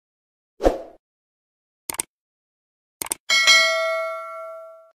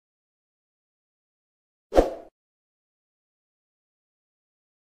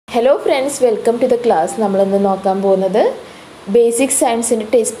Hello friends, welcome to the class. നമ്മൾ ഇന്ന് നോക്കാൻ പോകുന്നത് ബേസിക് സയൻസിന്റെ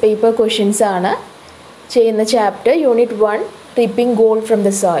ടെസ്റ്റ് പേപ്പർ ക്വസ്റ്റ്യൻസ് ആണ്. ചെയ്യുന്ന chapter unit 1 ripping gold from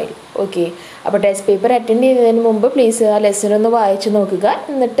the soil. Okay, അപ്പോൾ ടെസ്റ്റ് പേപ്പർ അറ്റൻഡ് ചെയ്യുന്നതിന് മുമ്പ് പ്ലീസ് ആ ലെസൺ ഒന്ന് വായിച്ചു നോക്കുക,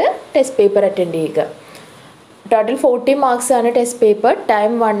 എന്നിട്ട് ടെസ്റ്റ് പേപ്പർ അറ്റൻഡ് ചെയ്യുക. ടോട്ടൽ 40 മാർക്സ് ആണ് test paper.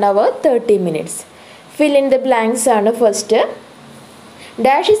 Time 1 hour 30 minutes. Fill in the blanks ആണ് first.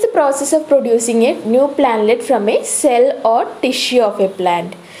 Dash is the process of producing a new plantlet from a cell or tissue of a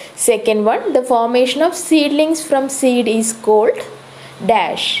plant. Second one, the formation of seedlings from seed is called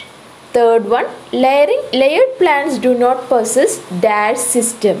dash. Third one, layered plants do not possess dash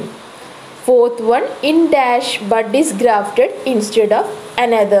system. Fourth one, in dash bud is grafted instead of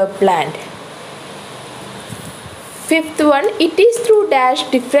another plant. Fifth one, it is through dash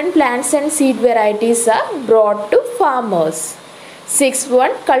different plants and seed varieties are brought to farmers. Sixth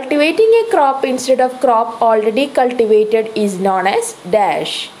one, cultivating a crop instead of crop already cultivated is known as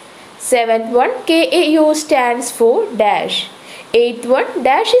dash. Seventh one, KAU stands for dash. Eighth one,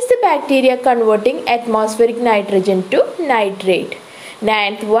 dash is the bacteria converting atmospheric nitrogen to nitrate.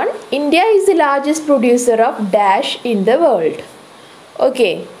 Ninth one, India is the largest producer of dash in the world.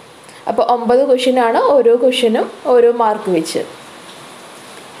 Okay, അപ്പോൾ 9 question ആണ്. ഓരോ ക്വസ്റ്റ്യനും ഓരോ mark വെച്ച്.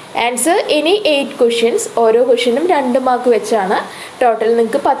 Answer ഇനി 8 questions, ഓരോ ക്വസ്റ്റ്യനും 2 mark വെച്ചാണ്. ടോട്ടൽ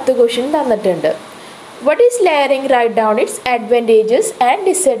നിങ്ങൾക്ക് 10 ക്വസ്റ്റ്യൻ തന്നിട്ടുണ്ട്. What is layering? Write down its advantages and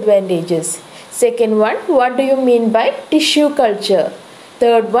disadvantages. Second one, what do you mean by tissue culture?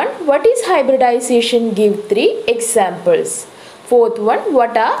 Third one, what is hybridization? Give 3 examples. Fourth one,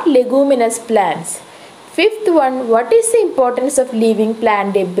 what are leguminous plants? Fifth one, what is the importance of leaving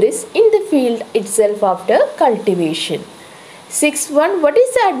plant debris in the field itself after cultivation? Sixth one, what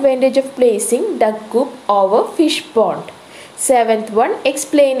is the advantage of placing duck coop over fish pond? Seventh one,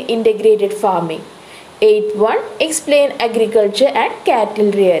 explain integrated farming. Eighth one, explain agriculture and cattle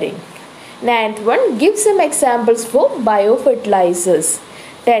rearing. Ninth one, give some examples for biofertilizers.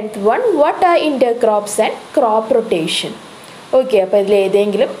 10th one, what are intercrops and crop rotation? Okay, അപ്പോൾ ഇതിൽ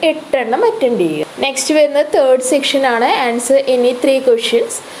ഏതെങ്കിലും 8 എണ്ണം attend ചെയ്യുക. Next വരുന്ന third section ആണ്. Answer any 3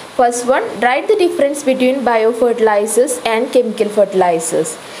 questions. First one, write the difference between ബയോഫെർട്ടിലൈസേഴ്സ് and chemical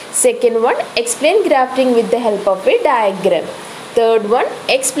fertilisers. Second one, explain grafting with the help of A diagram. Third one,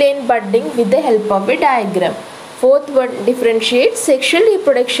 explain budding with the help of a diagram. Fourth one, differentiate sexual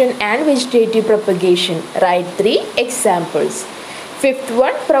reproduction and vegetative propagation. Write 3 examples. Fifth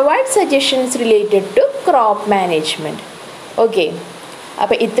one, provide suggestions related to crop management. Okay,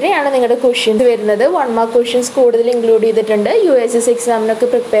 അപ്പോൾ ഇത്രയാണ് നിങ്ങളുടെ questions വരുന്നത്. 1 mark questions കൂടുതൽ include ചെയ്തിട്ടുണ്ട്. USS എക്സാമിനൊക്കെ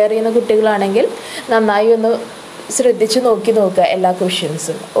prepare ചെയ്യുന്ന കുട്ടികളാണെങ്കിൽ നന്നായി ഒന്ന് ശ്രദ്ധിച്ച് നോക്കുക എല്ലാ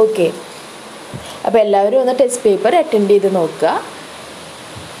ക്വസ്റ്റ്യൻസും. ഓക്കെ, അപ്പോൾ എല്ലാവരും ഒന്ന് ടെസ്റ്റ് പേപ്പർ അറ്റൻഡ് ചെയ്ത് നോക്കുക.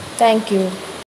 Thank you.